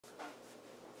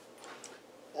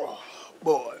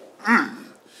Boy.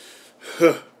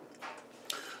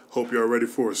 Hope y'all ready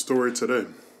for a story today.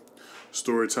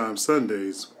 Storytime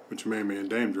Sundays with your main man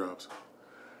Dame Drops.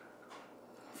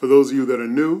 For those of you that are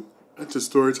new to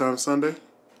Storytime Sunday,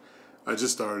 I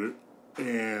just started,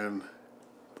 and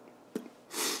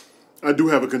I do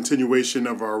have a continuation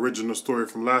of our original story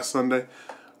from last Sunday,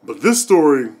 but this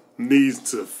story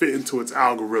needs to fit into its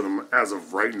algorithm as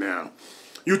of right now.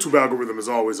 YouTube algorithm is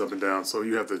always up and down, so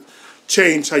you have to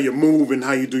change how you move and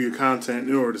how you do your content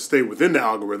in order to stay within the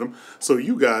algorithm so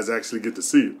you guys actually get to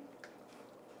see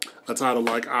it. A title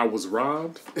like I Was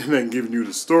Robbed, and then giving you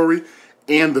the story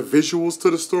and the visuals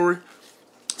to the story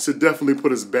should definitely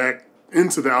put us back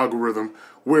into the algorithm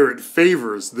where it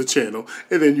favors the channel,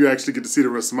 and then you actually get to see the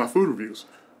rest of my food reviews.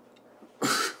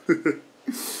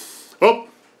 Oh,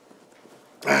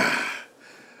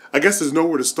 I guess there's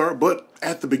nowhere to start but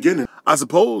at the beginning. I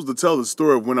suppose to tell the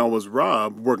story of when I was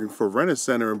robbed working for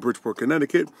Rent-A-Center in Bridgeport,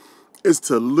 Connecticut is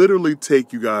to literally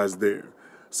take you guys there.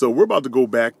 So we're about to go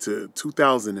back to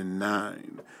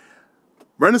 2009.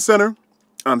 Rent-A-Center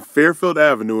on Fairfield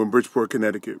Avenue in Bridgeport,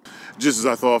 Connecticut. Just as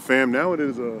I thought, fam, now it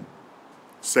is a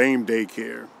same day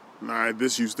care. All right,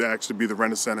 this used to actually be the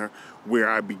Rent-A-Center where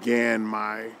I began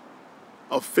my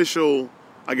official,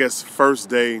 I guess, first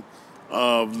day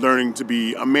of learning to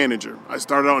be a manager. I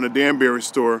started out in a Danbury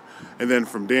store, and then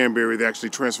from Danbury they actually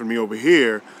transferred me over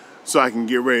here so I can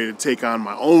get ready to take on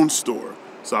my own store.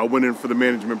 So I went in for the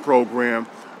management program.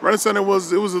 Rent-A-Center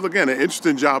was again an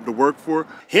interesting job to work for.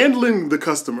 Handling the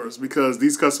customers, because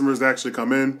these customers actually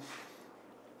come in,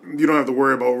 you don't have to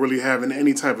worry about really having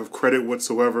any type of credit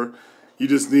whatsoever. You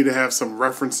just need to have some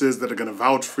references that are going to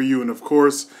vouch for you, and of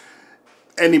course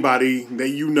anybody that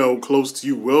you know close to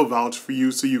you will vouch for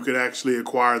you so you could actually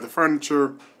acquire the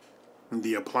furniture and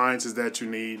the appliances that you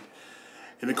need.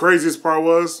 And the craziest part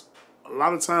was, a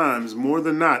lot of times, more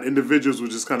than not, individuals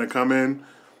would just kind of come in,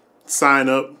 sign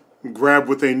up, grab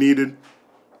what they needed,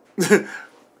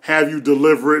 have you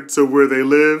deliver it to where they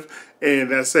live,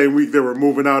 and that same week they were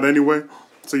moving out anyway,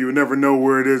 so you would never know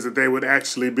where it is that they would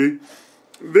actually be.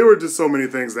 There were just so many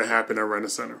things that happened at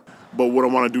Rent-A-Center. But what I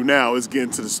want to do now is get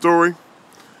into the story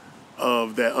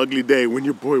of that ugly day when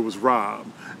your boy was robbed.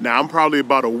 Now, I'm probably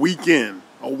about a weekend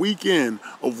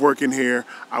of working here.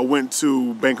 I went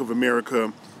to Bank of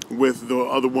America with the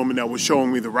other woman that was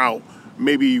showing me the route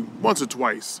maybe once or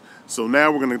twice. So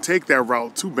now we're going to take that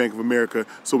route to Bank of America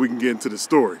so we can get into the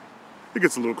story. It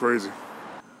gets a little crazy.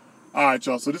 All right,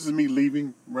 y'all, so this is me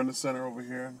leaving Rent-A-Center over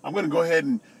here. I'm going to go ahead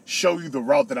and show you the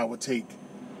route that I would take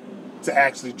to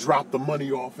actually drop the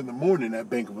money off in the morning at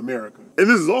Bank of America. And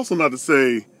this is also not to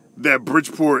say that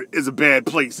Bridgeport is a bad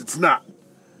place. It's not.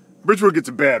 Bridgeport gets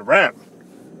a bad rap,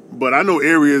 but I know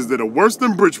areas that are worse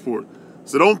than Bridgeport.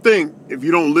 So don't think, if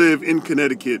you don't live in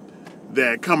Connecticut,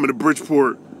 that coming to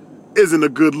Bridgeport isn't a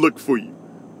good look for you.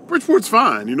 Bridgeport's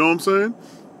fine, you know what I'm saying?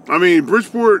 I mean,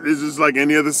 Bridgeport is just like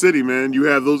any other city, man. You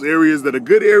have those areas that are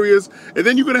good areas, and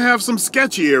then you're going to have some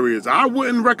sketchy areas. I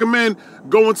wouldn't recommend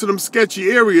going to them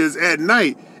sketchy areas at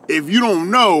night if you don't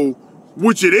know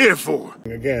what you're there for.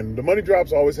 Again, the money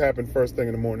drops always happen first thing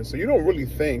in the morning, so you don't really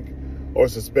think or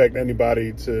suspect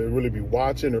anybody to really be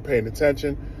watching or paying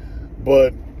attention.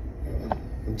 But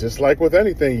just like with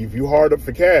anything, if you hard up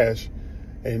for cash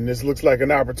and this looks like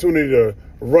an opportunity to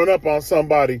run up on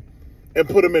somebody and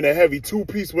put them in a heavy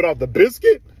two-piece without the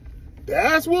biscuit,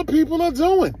 that's what people are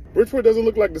doing. Bridgeport doesn't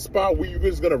look like the spot where you're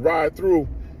just going to ride through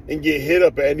and get hit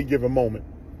up at any given moment.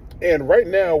 And right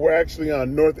now, we're actually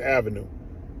on North Avenue,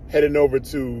 heading over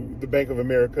to the Bank of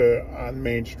America on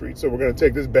Main Street. So we're going to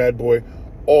take this bad boy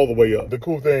all the way up. The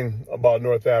cool thing about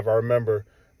North Ave, I remember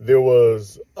there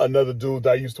was another dude that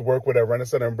I used to work with at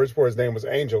Rent-A-Center in Bridgeport. His name was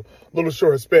Angel. Little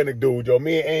short Hispanic dude, yo.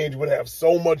 Me and Angel would have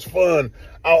so much fun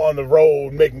out on the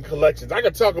road making collections. I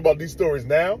could talk about these stories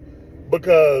now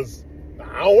because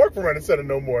I don't work for Rent-A-Center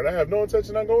no more, and I have no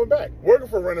intention on going back. Working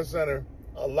for Rent-A-Center,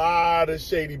 a lot of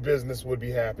shady business would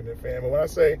be happening, fam. And when I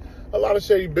say a lot of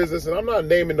shady business, and I'm not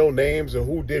naming no names or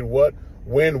who did what,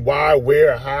 when, why,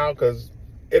 where, how, because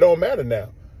it don't matter now.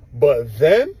 But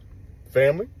then,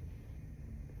 family,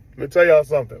 let me tell y'all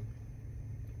something.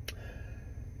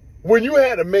 When you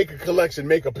had to make a collection,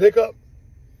 make a pickup,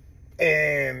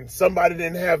 and somebody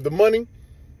didn't have the money,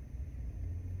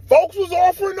 folks was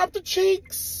offering up the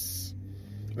cheeks.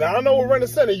 Now, I know what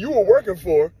Rent-A-Center you were working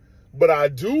for, but I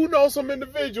do know some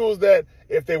individuals that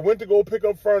if they went to go pick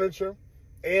up furniture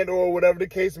and or whatever the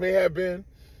case may have been,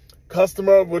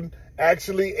 customer would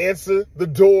actually answer the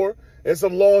door in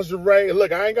some lingerie.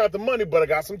 Look, I ain't got the money, but I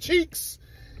got some cheeks.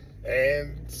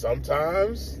 And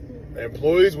sometimes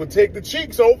employees would take the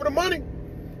cheeks over the money.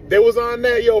 They was on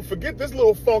that, yo, forget this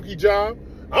little funky job.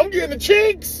 I'm getting the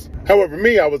cheeks. However,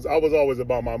 me, I was always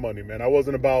about my money, man. I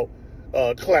wasn't about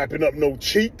clapping up no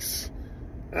cheeks.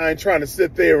 I ain't trying to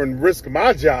sit there and risk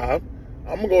my job.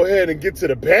 I'm gonna go ahead and get to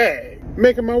the bag.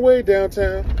 Making my way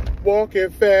downtown,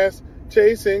 walking fast,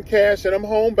 chasing cash, and I'm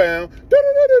homebound.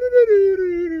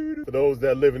 For those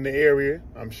that live in the area,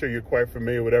 I'm sure you're quite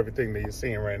familiar with everything that you're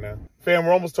seeing right now. Fam,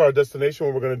 we're almost to our destination.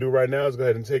 What we're gonna do right now is go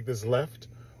ahead and take this left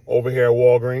over here at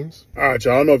Walgreens. All right,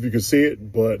 y'all, I don't know if you can see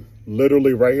it, but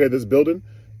literally right here, this building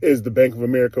is the Bank of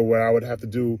America where I would have to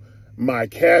do my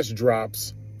cash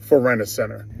drops for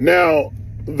Rent-A-Center. Now,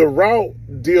 the route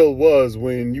deal was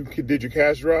when you did your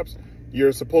cash drops,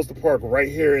 you're supposed to park right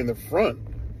here in the front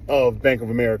of Bank of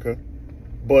America,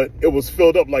 but it was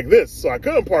filled up like this, so I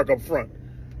couldn't park up front.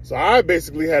 So I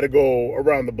basically had to go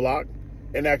around the block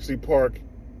and actually park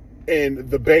in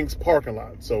the bank's parking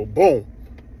lot. So boom,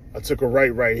 I took a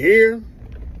right here,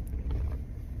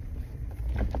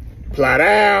 plot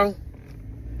out,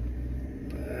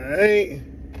 all right.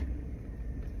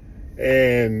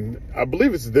 And I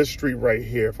believe it's this street right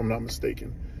here, if I'm not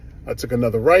mistaken. I took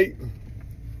another right,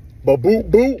 but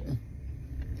boop, boop.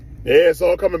 Yeah, it's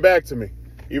all coming back to me.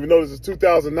 Even though this is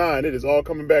 2009, it is all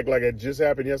coming back like it just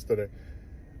happened yesterday.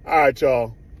 All right,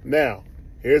 y'all. Now,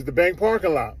 here's the bank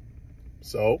parking lot.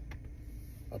 So,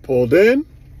 I pulled in.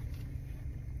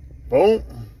 Boom.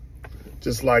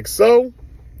 Just like so.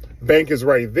 Bank is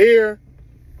right there.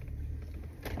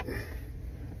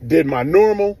 Did my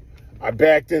normal. I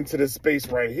backed into this space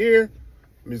right here.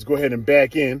 Let me just go ahead and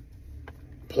back in.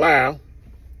 Plow.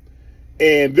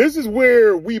 And this is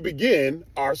where we begin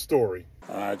our story.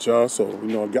 All right, y'all. So,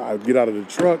 I get out of the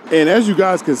truck. And as you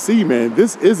guys can see, man,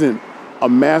 this isn't a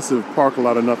massive parking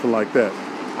lot or nothing like that.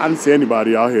 I didn't see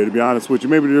anybody out here, to be honest with you.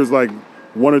 Maybe there's like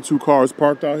 1 or 2 cars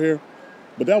parked out here,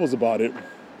 but that was about it.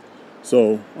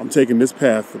 So I'm taking this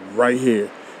path right here.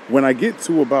 When I get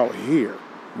to about here,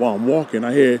 while I'm walking,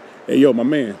 I hear, hey, yo, my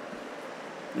man.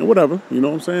 And whatever, you know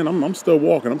what I'm saying? I'm still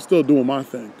walking. I'm still doing my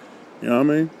thing. You know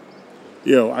what I mean?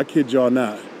 Yo, I kid y'all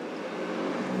not.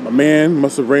 My man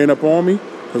must have ran up on me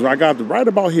because I got right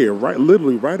about here,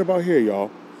 literally right about here, y'all.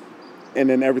 And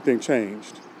then everything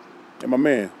changed. And my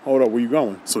man, hold up, where you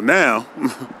going? So now,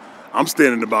 I'm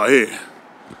standing about here,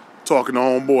 talking to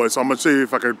homeboy. So I'm gonna see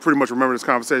if I can pretty much remember this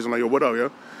conversation. Like, yo, what up,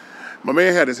 yo? My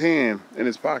man had his hand in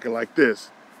his pocket like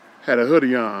this, had a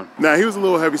hoodie on. Now, he was a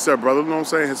little heavy-set brother, you know what I'm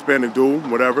saying? Hispanic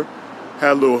dude, whatever.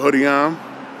 Had a little hoodie on.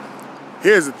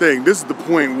 Here's the thing, this is the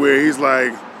point where he's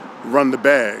like, run the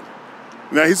bag.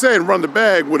 Now, he said run the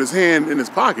bag with his hand in his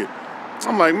pocket.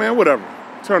 I'm like, man, whatever.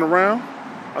 Turn around.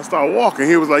 I start walking.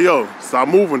 He was like, yo, stop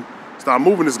moving. Stop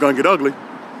moving, it's gonna get ugly.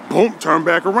 Boom, turn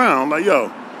back around. I'm like, yo,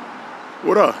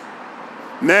 what up?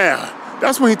 Now,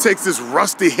 that's when he takes this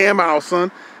rusty hammer out,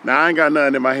 son. Now, I ain't got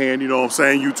nothing in my hand, you know what I'm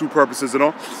saying, YouTube purposes and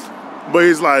all. But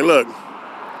he's like, look,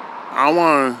 I don't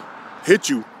wanna hit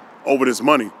you over this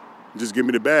money. Just give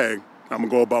me the bag. I'm gonna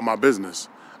go about my business.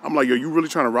 I'm like, yo, you really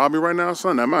trying to rob me right now,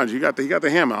 son? Now, mind you, he got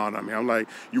the hammer out on me. I'm like,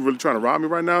 you really trying to rob me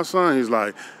right now, son? He's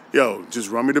like, yo,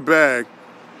 just run me the bag.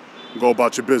 Go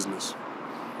about your business.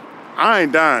 I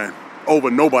ain't dying over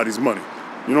nobody's money.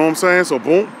 You know what I'm saying? So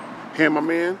boom, hand my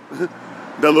man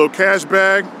that little cash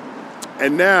bag,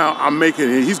 and now I'm making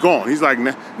it. He's gone. He's like,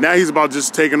 now he's about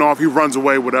just taking off. He runs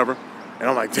away, whatever. And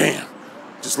I'm like, damn,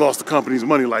 just lost the company's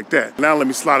money like that. Now let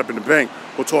me slide up in the bank.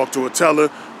 Go talk to a teller,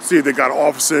 see if they got an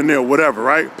officer in there or whatever,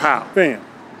 right? Pow. Bam.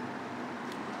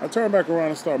 I turn back around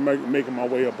and start making my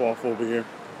way up off over here.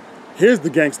 Here's the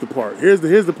gangster part. Here's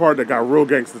the part that got real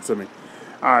gangster to me.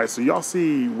 All right, so y'all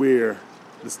see where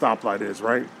the stoplight is,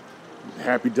 right?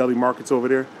 Happy Deli Market's over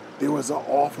there. There was an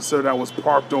officer that was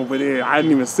parked over there. I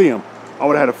didn't even see him. I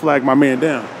would have had to flag my man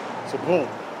down. So boom.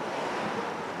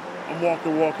 I'm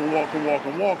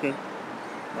walking,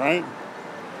 right?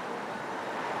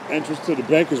 Entrance to the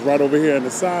bank is right over here in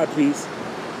the side piece.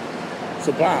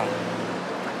 So bow.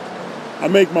 I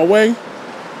make my way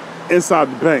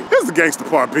inside the bank. Here's the gangster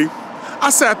part, P. I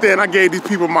sat there and I gave these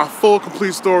people my full,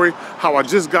 complete story, how I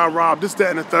just got robbed, this, that,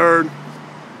 and the third.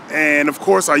 And of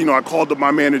course, I called up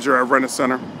my manager at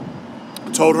Rent-A-Center,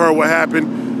 told her what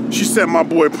happened. She sent my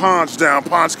boy Ponch down.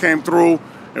 Ponch came through,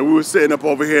 and we were sitting up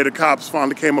over here. The cops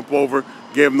finally came up over,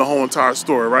 gave him the whole entire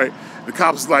story, right? The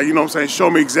cops was like, you know what I'm saying,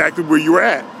 show me exactly where you were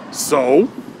at. So,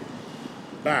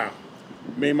 wow,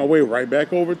 made my way right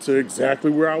back over to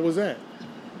exactly where I was at.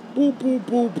 Boop, boop,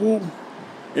 boop, boop.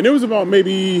 And there was about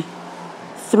maybe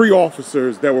 3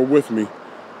 officers that were with me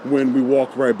when we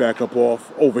walked right back up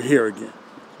off over here again.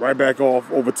 Right back off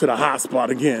over to the hot spot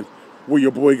again, where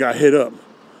your boy got hit up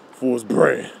for his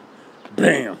bread.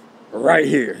 Bam, right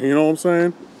here, you know what I'm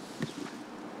saying?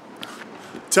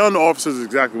 telling the officers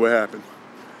exactly what happened.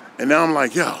 And now I'm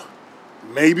like, yo,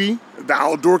 maybe the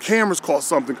outdoor cameras caught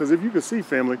something, because if you can see,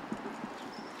 family,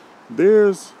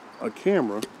 there's a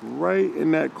camera right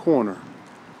in that corner.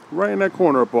 Right in that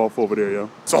corner up off over there, yo.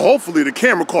 So hopefully the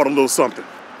camera caught a little something.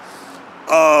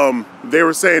 They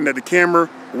were saying that the camera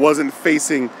wasn't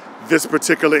facing this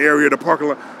particular area of the parking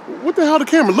lot. What the hell the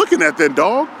camera looking at then,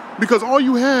 dog? Because all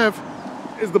you have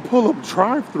is the pull-up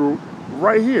drive-through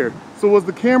right here. So was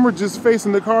the camera just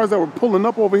facing the cars that were pulling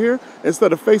up over here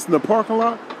instead of facing the parking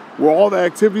lot where all the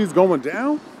activity is going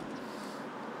down?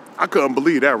 I couldn't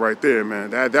believe that right there,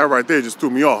 man. That right there just threw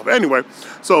me off. Anyway,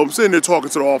 so I'm sitting there talking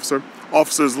to the officer.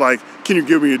 Officer's like, can you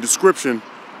give me a description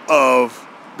of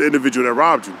the individual that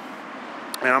robbed you?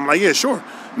 And I'm like, yeah, sure.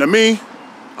 Now me,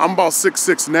 I'm about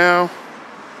 6'6" now.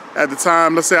 At the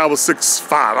time, let's say I was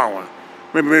 6'5", I don't know.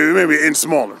 Maybe an inch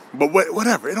smaller. But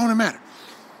whatever, it don't matter.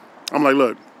 I'm like,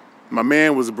 look, my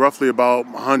man was roughly about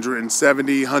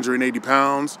 170, 180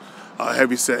 pounds, a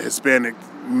heavy-set Hispanic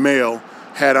male,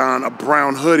 had on a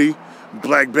brown hoodie,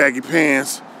 black baggy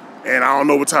pants, and I don't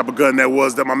know what type of gun that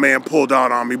was that my man pulled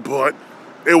out on me, but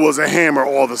it was a hammer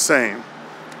all the same.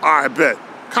 All right, bet.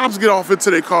 Cops get off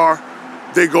into their car,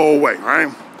 they go away,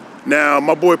 right? Now,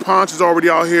 my boy Ponch is already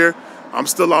out here. I'm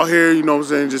still out here, you know what I'm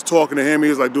saying, just talking to him. He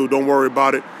was like, dude, don't worry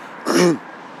about it. We'll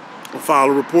file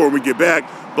a report when we get back,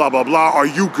 blah, blah, blah. Are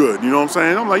you good? You know what I'm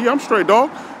saying? I'm like, yeah, I'm straight, dog.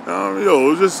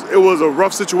 It was a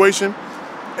rough situation,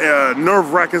 a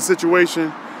nerve-wracking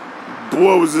situation.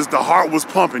 Boy, the heart was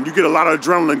pumping. You get a lot of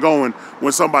adrenaline going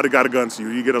when somebody got a gun to you.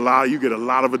 You get a lot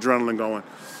of adrenaline going.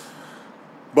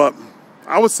 But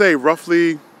I would say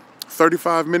roughly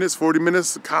 35 minutes, 40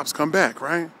 minutes, the cops come back,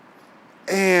 right?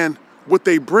 And what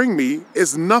they bring me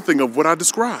is nothing of what I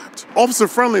described. Officer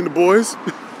Friendly and the boys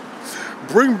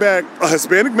bring back a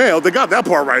Hispanic male. They got that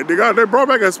part right. They brought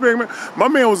back a Hispanic male. My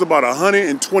man was about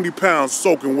 120 pounds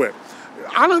soaking wet.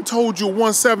 I done told you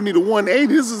 170 to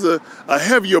 180. This is a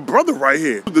heavier brother right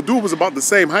here. The dude was about the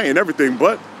same height and everything,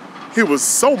 but he was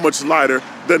so much lighter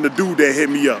than the dude that hit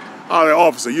me up. All right,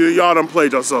 officer, y'all done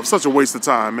played yourself. Such a waste of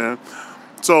time, man.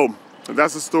 So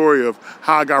that's the story of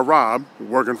how I got robbed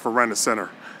working for Rent a Center.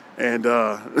 And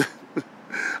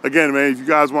again, man, if you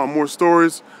guys want more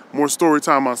stories, more story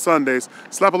time on Sundays,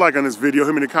 slap a like on this video,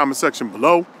 hit me in the comment section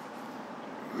below.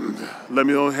 Let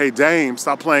me know, hey, Dame,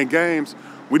 stop playing games.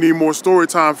 We need more story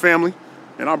time, family.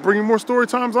 And I'll bring you more story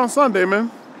times on Sunday,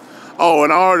 man. Oh,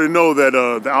 and I already know that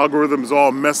the algorithm is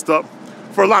all messed up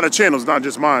for a lot of channels, not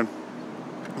just mine.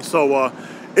 So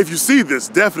if you see this,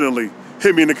 definitely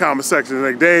hit me in the comment section.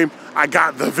 Like, Dame, I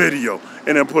got the video.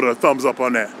 And then put a thumbs up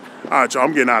on that. All right, y'all,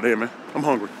 I'm getting out of here, man. I'm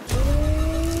hungry.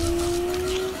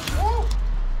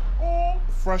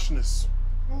 Freshness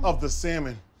of the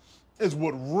salmon is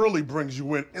what really brings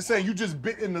you in. It's saying you just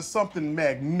bit into something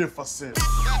magnificent.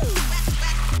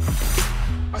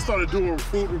 I started doing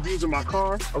food reviews in my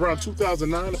car around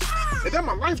 2009, and then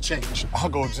my life changed. I'll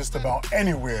go just about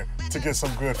anywhere to get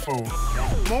some good food.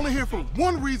 I'm only here for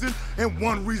one reason and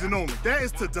one reason only. That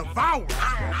is to devour.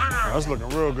 That's looking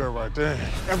real good right there.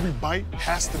 Every bite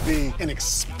has to be an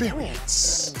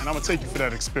experience. And I'm gonna take you for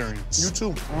that experience. You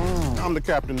too. I'm the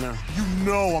captain now. You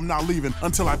know I'm not leaving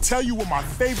until I tell you what my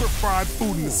favorite fried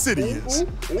food in the city is.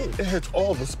 It hits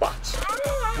all the spots.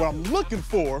 What I'm looking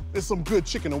for is some good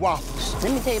chicken and waffles.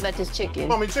 Let me tell you about this chicken.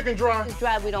 Mommy, chicken dry? It's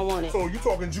dry, we don't want it. So you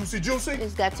talking juicy?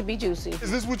 It's got to be juicy. Is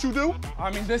this what you do?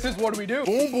 I mean, this is what we do.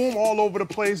 Boom, boom, all over the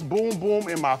place. Boom, boom,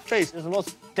 in my face. It's the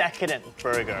most decadent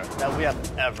burger that we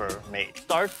have ever made.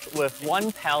 Starts with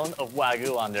 1 pound of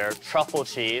Wagyu on there, truffle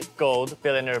cheese, gold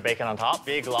billionaire bacon on top,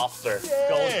 big lobster,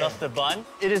 gold dusted bun.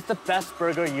 It is the best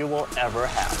burger you will ever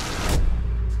have.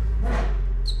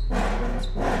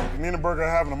 Me and the burger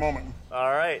are having a moment.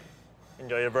 All right,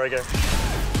 enjoy your burger.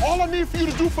 All I need for you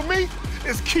to do for me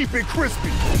is keep it crispy.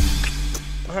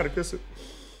 I had to kiss it.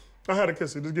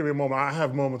 Just give me a moment. I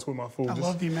have moments with my food. I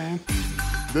love you, man.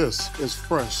 This is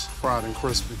fresh, fried, and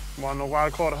crispy. Wanna know why I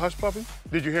call it a hush puppy?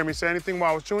 Did you hear me say anything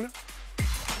while I was chewing it?